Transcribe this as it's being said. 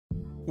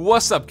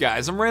What's up,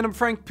 guys? I'm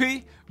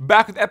randomfrankp,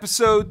 back with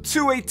episode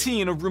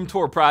 218 of Room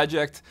Tour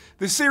Project,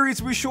 the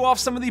series we show off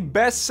some of the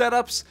best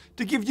setups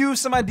to give you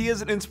some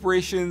ideas and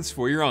inspirations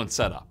for your own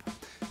setup.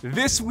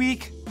 This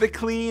week, the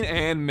clean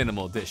and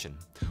minimal edition.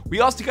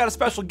 We also got a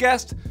special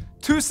guest,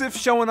 Tausif,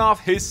 showing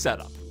off his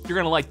setup. You're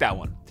gonna like that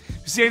one.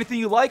 If you see anything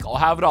you like, I'll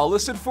have it all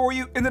listed for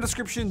you in the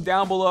description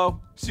down below,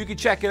 so you can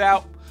check it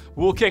out.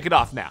 We'll kick it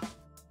off now.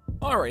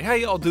 Alright, how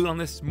y'all doing on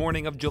this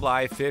morning of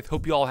July 5th?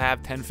 Hope you all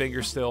have 10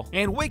 fingers still.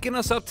 And waking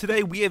us up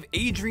today, we have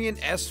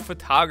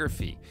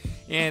Adrian.s.Photography.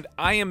 And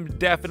I am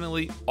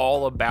definitely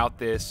all about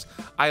this.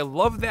 I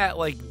love that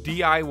like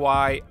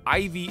DIY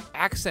IV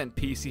accent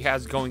piece he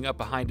has going up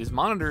behind his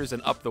monitors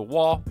and up the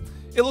wall.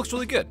 It looks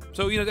really good,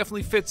 so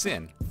definitely fits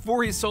in.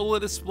 For his solo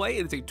display,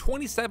 it is a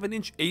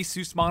 27-inch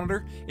Asus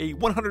monitor, a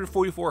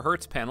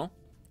 144Hz panel.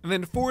 And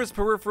then for his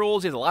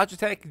peripherals, he has a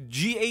Logitech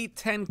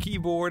G810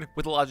 keyboard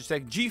with a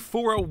Logitech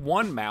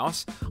G401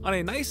 mouse on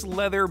a nice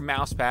leather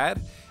mouse pad.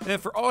 And then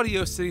for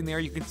audio sitting there,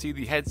 you can see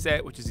the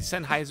headset, which is the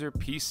Sennheiser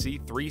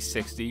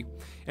PC360.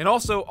 And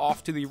also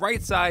off to the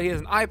right side, he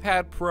has an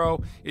iPad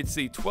Pro. It's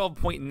the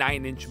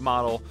 12.9-inch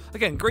model.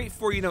 Again, great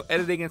for,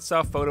 editing and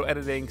stuff, photo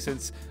editing,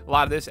 since a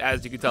lot of this,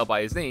 as you can tell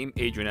by his name,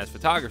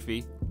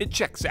 Adrian.s.Photography, it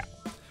checks out.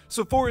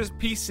 So for his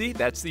PC,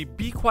 that's the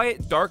Be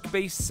Quiet Dark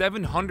Base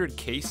 700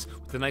 case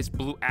with the nice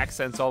blue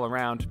accents all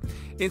around.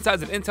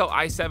 Inside's an Intel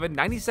i7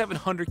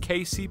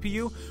 9700K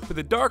CPU with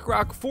a Dark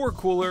Rock 4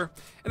 cooler,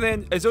 and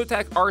then a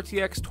Zotac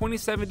RTX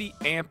 2070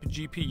 amp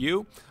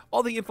GPU.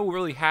 All the info we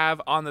really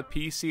have on the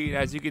PC, and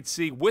as you can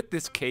see with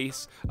this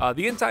case,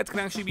 the insides can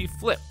actually be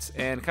flipped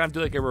and kind of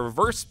do like a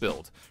reverse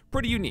build.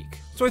 Pretty unique.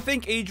 So I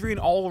think Adrian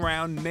all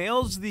around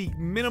nails the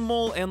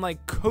minimal and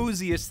like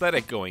cozy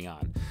aesthetic going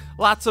on.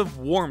 Lots of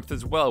warmth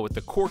as well with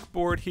the cork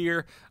board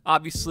here.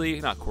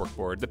 Obviously, not cork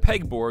board, the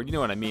pegboard, you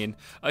know what I mean.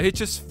 It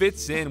just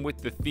fits in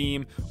with the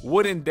theme.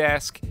 Wooden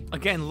desk.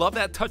 Again, love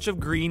that touch of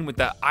green with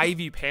the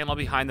IV panel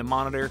behind the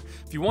monitor.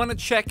 If you want to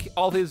check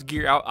all his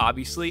gear out,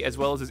 obviously, as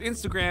well as his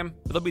Instagram,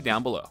 it'll be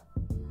down below.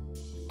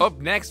 Up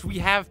next, we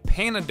have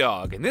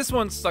Panadawg, and this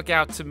one stuck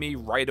out to me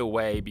right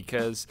away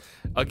because,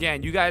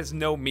 again, you guys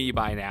know me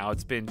by now.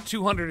 It's been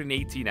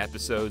 218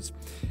 episodes.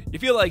 You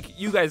feel like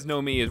you guys know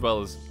me as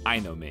well as I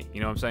know me, you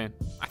know what I'm saying?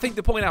 I think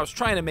the point I was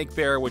trying to make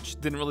there, which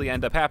didn't really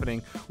end up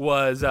happening,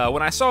 was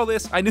when I saw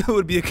this, I knew it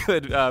would be a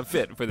good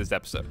fit for this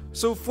episode.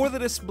 So for the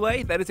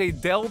display, that is a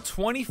Dell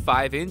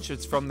 25-inch.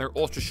 It's from their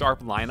ultra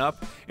sharp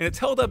lineup, and it's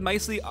held up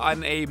nicely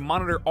on a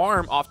monitor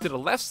arm off to the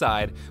left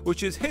side,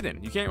 which is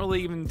hidden. You can't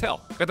really even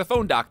tell. Got the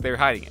phone dock there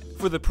hiding it.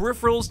 For the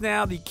peripherals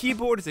now, the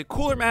keyboard is a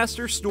Cooler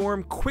Master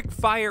Storm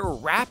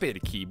Quickfire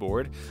Rapid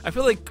keyboard. I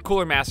feel like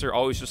Cooler Master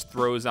always just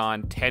throws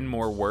on 10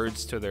 more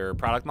words to their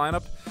product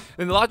lineup.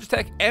 Then the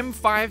Logitech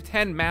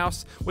M510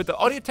 mouse with the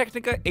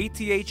Audio-Technica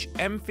ATH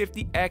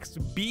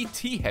M50X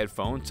BT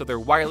headphones, so their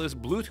wireless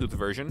Bluetooth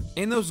version.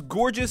 And those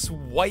gorgeous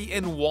white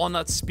and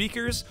walnut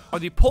speakers are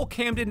the Polk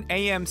Camden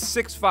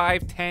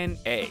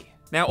AM6510A.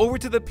 Now over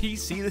to the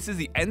PC, this is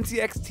the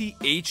NZXT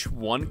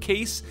H1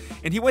 case,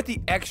 and he went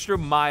the extra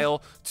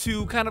mile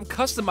to kind of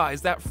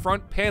customize that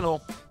front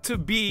panel to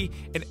be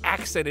an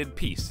accented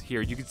piece.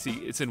 Here you can see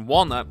it's in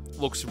walnut,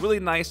 looks really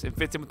nice and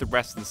fits in with the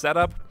rest of the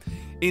setup.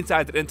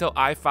 Inside the Intel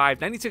i5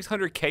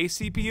 9600K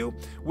CPU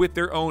with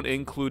their own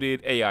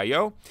included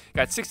AIO.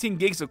 Got 16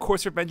 gigs of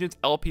Corsair Vengeance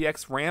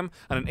LPX RAM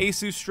on an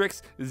Asus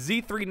Strix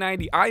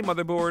Z390i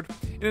motherboard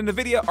and a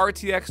NVIDIA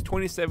RTX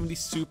 2070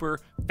 Super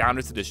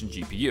Founders Edition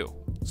GPU.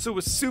 So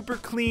a super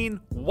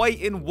clean,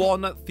 white and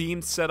walnut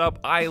themed setup.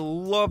 I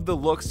love the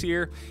looks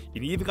here.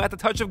 You even got the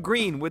touch of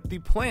green with the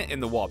plant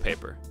in the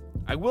wallpaper.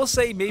 I will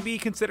say maybe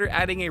consider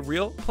adding a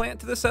real plant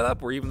to the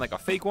setup or even like a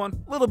fake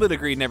one. A little bit of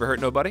green never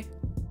hurt nobody.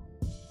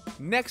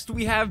 Next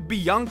we have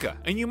Bianca,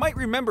 and you might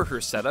remember her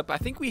setup. I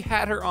think we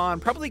had her on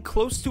probably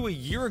close to a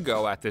year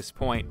ago at this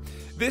point.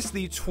 This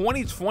the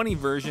 2020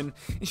 version,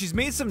 and she's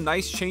made some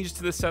nice changes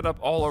to the setup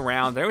all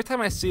around. Every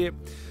time I see it,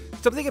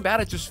 something about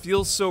it just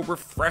feels so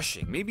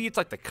refreshing. Maybe it's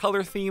like the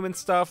color theme and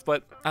stuff,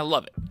 but I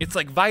love it. It's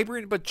like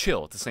vibrant but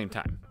chill at the same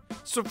time.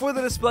 So for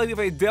the display, we have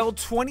a Dell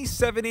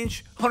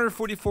 27-inch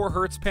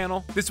 144Hz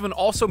panel. This one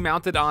also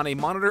mounted on a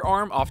monitor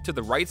arm off to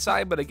the right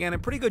side, but again, a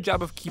pretty good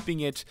job of keeping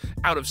it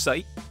out of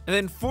sight. And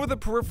then for the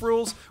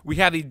peripherals, we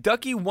have the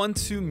Ducky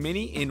 1.2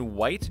 Mini in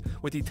white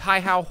with the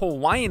TaiHao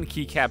Hawaiian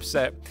keycap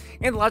set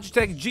and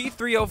Logitech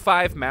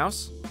G305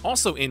 mouse,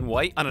 also in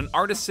white on an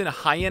Artisan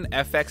high-end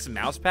FX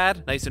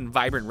mousepad, nice and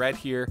vibrant red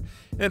here.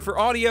 And then for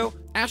audio,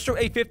 Astro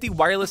A50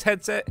 wireless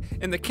headset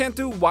and the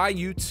Kento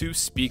YU2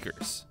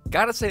 speakers.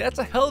 Gotta say, that's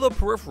a hell of a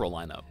peripheral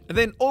lineup. And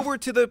then over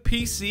to the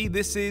PC,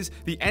 this is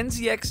the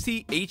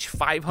NZXT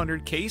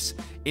H500 case.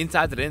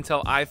 Inside the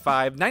Intel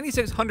i5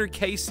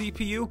 9600K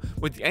CPU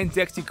with the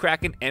NZXT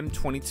Kraken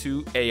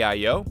M22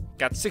 AIO.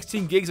 Got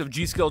 16 gigs of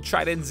G.Skill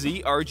Trident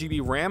Z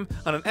RGB RAM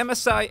on an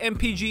MSI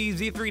MPG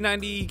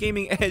Z390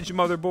 Gaming Edge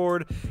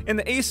motherboard. and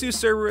the Asus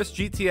Cerberus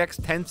GTX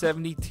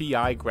 1070 Ti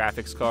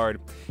graphics card.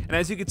 And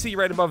as you can see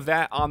right above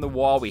that on the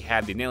wall, we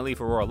have the Nanoleaf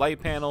Aurora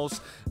light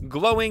panels,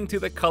 glowing to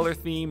the color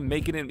theme,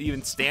 making it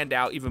even stand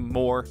out even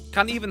more,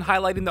 kind of even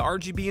highlighting the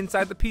RGB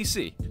inside the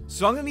PC.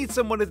 So I'm gonna need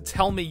someone to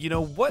tell me, you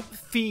know, what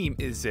theme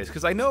is this?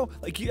 Because I know,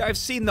 like, I've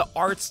seen the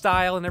art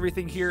style and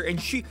everything here,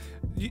 and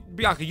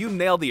Bianca, you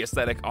nailed the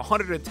aesthetic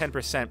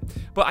 110%,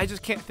 but I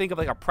just can't think of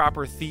like a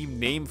proper theme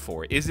name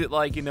for it. Is it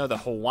like, you know, the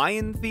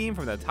Hawaiian theme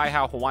from the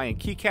TaiHao Hawaiian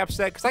Keycap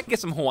set? Because I can get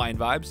some Hawaiian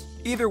vibes.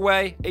 Either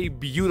way, a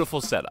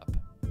beautiful setup.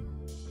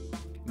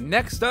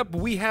 Next up,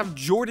 we have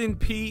Jordan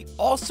P,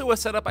 also a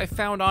setup I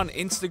found on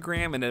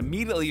Instagram and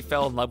immediately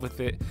fell in love with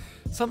it.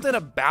 Something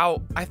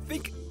about, I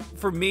think,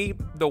 for me,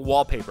 the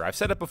wallpaper. I've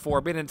said it before,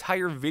 I've made an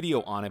entire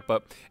video on it,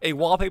 but a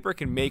wallpaper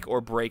can make or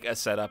break a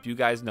setup. You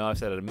guys know I've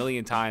said it a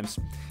million times,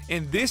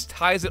 and this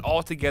ties it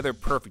all together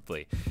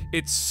perfectly.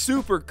 It's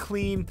super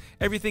clean,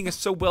 everything is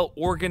so well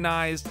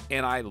organized,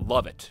 and I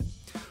love it.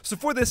 So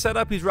for this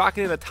setup, he's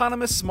rocking an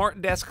autonomous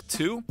Smart Desk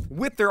 2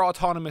 with their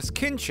autonomous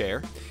kin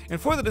chair. And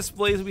for the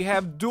displays, we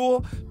have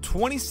dual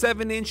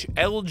 27-inch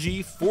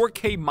LG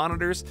 4K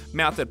monitors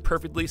mounted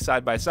perfectly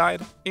side by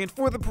side. And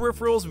for the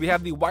peripherals, we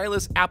have the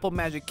wireless Apple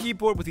Magic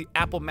keyboard with the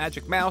Apple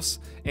Magic mouse.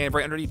 And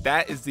right underneath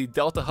that is the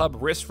Delta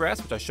Hub wrist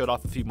rest, which I showed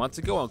off a few months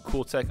ago on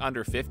Cooltech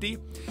Under 50.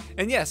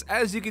 And yes,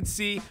 as you can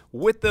see,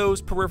 with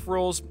those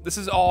peripherals, this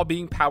is all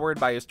being powered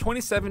by his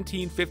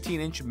 2017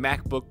 15-inch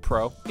MacBook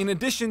Pro, in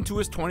addition to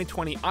his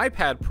 2020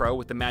 iPad Pro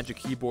with the Magic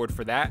Keyboard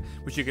for that,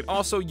 which you can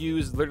also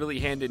use literally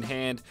hand in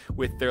hand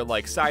with their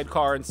like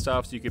sidecar and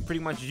stuff, so you can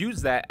pretty much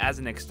use that as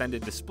an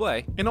extended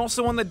display. And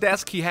also on the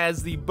desk, he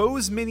has the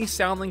Bose Mini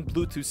SoundLink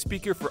Bluetooth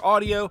speaker for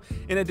audio,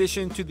 in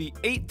addition to the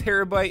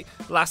 8TB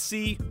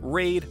LaCie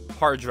RAID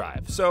hard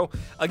drive. So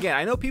again,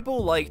 I know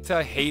people like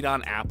to hate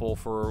on Apple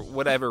for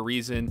whatever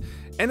reason.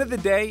 End of the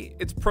day,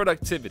 it's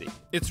productivity,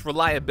 it's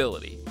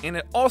reliability, and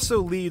it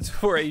also leads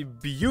for a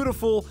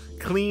beautiful,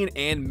 clean,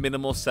 and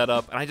minimal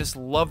setup. And I just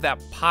love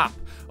that pop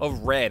of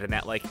red and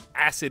that like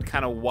acid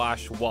kind of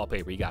wash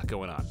wallpaper you got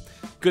going on.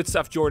 Good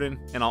stuff, Jordan,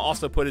 and I'll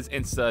also put his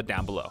Insta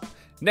down below.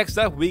 Next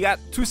up, we got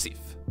Tausif.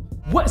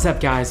 What's up,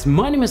 guys?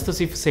 My name is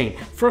Tausif Hussain.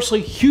 Firstly,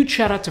 huge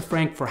shout out to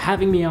Frank for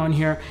having me on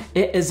here.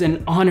 It is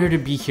an honor to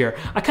be here.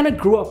 I kind of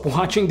grew up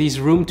watching these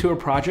room tour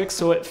projects,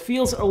 so it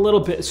feels a little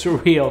bit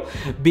surreal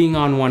being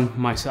on one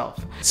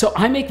myself. So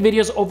I make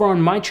videos over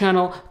on my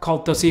channel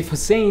called Tausif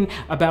Hussain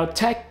about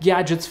tech,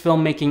 gadgets,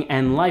 filmmaking,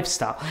 and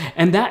lifestyle.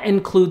 And that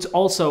includes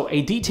also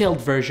a detailed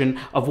version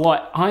of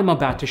what I'm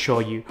about to show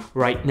you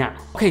right now.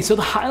 Okay, so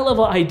the high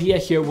level idea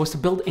here was to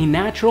build a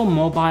natural,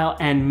 mobile,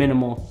 and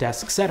minimal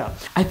desk setup.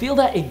 I feel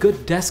that a good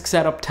desk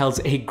setup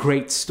tells a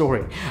great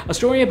story. A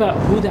story about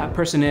who that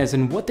person is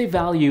and what they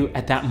value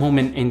at that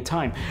moment in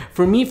time.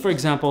 For me, for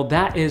example,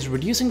 that is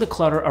reducing the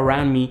clutter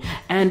around me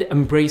and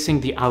embracing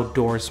the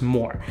outdoors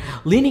more.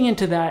 Leaning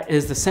into that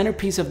is the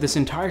centerpiece of this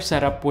entire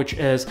setup, which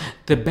is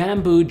the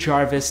Bamboo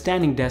Jarvis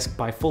standing desk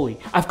by Fully.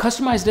 I've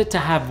customized it to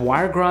have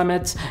wire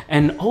grommets,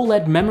 an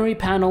OLED memory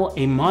panel,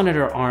 a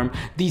monitor arm,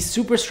 these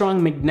super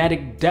strong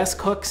magnetic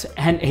desk hooks,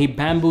 and a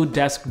bamboo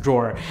desk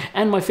drawer.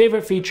 And my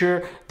favorite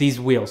feature, these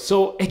wheels.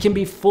 So it can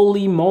be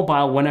fully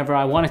mobile whenever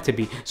I want it to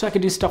be. So I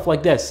can do stuff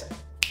like this.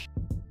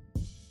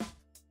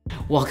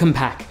 Welcome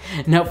back.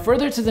 Now,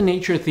 further to the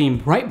nature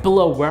theme, right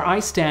below where I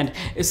stand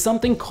is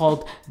something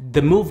called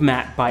the Move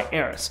Mat by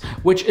Eris,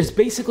 which is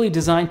basically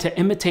designed to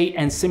imitate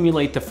and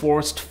simulate the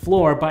forest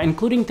floor by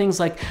including things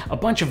like a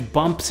bunch of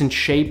bumps and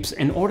shapes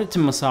in order to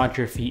massage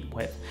your feet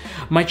with.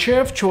 My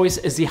chair of choice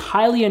is the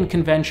highly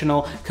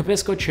unconventional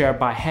Capisco chair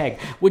by Heg,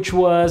 which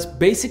was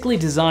basically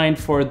designed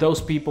for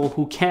those people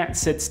who can't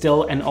sit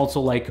still and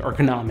also like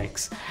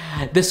ergonomics.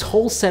 This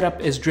whole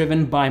setup is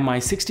driven by my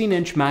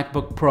 16-inch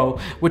MacBook Pro,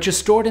 which is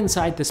stored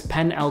inside this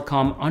Pen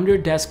Elcom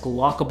under-desk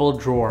lockable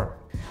drawer.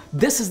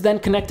 This is then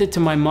connected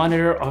to my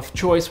monitor of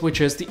choice, which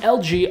is the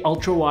LG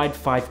ultra-wide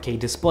 5K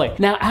display.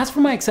 Now, as for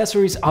my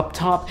accessories up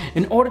top,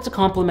 in order to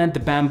complement the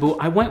bamboo,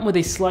 I went with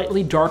a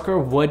slightly darker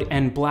wood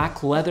and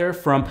black leather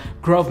from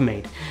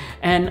Grovemade.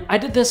 And I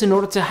did this in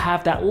order to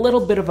have that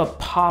little bit of a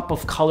pop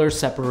of color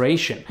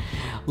separation.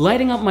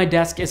 Lighting up my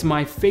desk is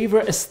my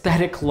favorite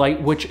aesthetic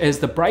light, which is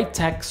the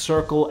Brighttech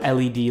Circle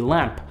LED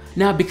lamp.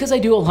 Now, because I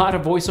do a lot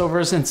of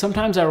voiceovers and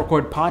sometimes I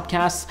record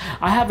podcasts,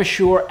 I have a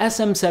Shure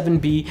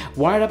SM7B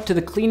wired up to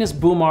the cleanest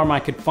boom arm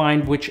I could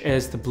find, which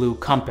is the Blue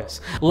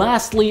Compass.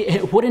 Lastly,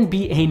 it wouldn't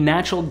be a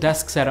natural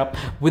desk setup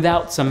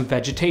without some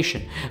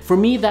vegetation. For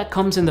me, that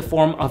comes in the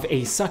form of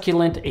a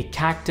succulent, a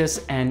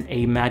cactus, and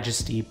a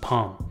Majesty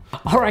palm.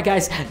 Alright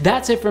guys,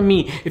 that's it from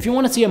me. If you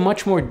want to see a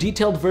much more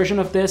detailed version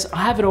of this,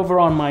 I have it over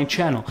on my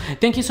channel.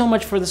 Thank you so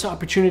much for this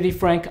opportunity,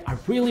 Frank. I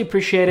really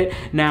appreciate it.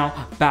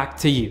 Now, back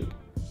to you.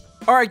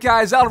 Alright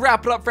guys, that'll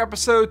wrap it up for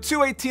episode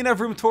 218 of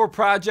Room Tour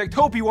Project.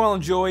 Hope you all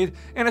enjoyed.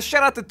 And a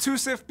shout out to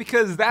Tausif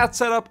because that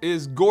setup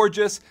is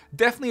gorgeous.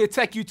 Definitely a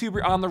tech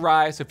YouTuber on the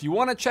rise. If you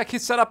want to check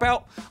his setup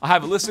out, I'll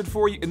have it listed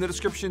for you in the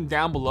description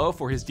down below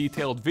for his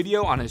detailed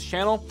video on his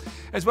channel.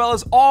 As well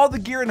as all the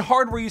gear and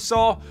hardware you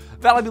saw,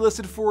 that'll be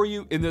listed for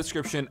you in the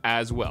description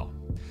as well.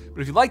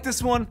 But if you like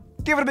this one,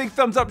 give it a big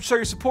thumbs up to show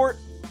your support.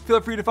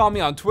 Feel free to follow me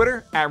on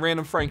Twitter at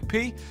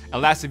randomfrankp.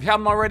 And last, if you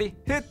haven't already,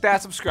 hit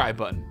that subscribe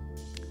button.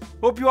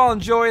 Hope you all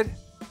enjoyed.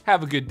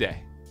 Have a good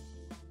day.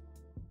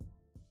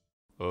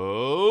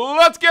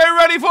 Let's get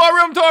ready for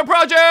Room Tour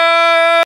Project!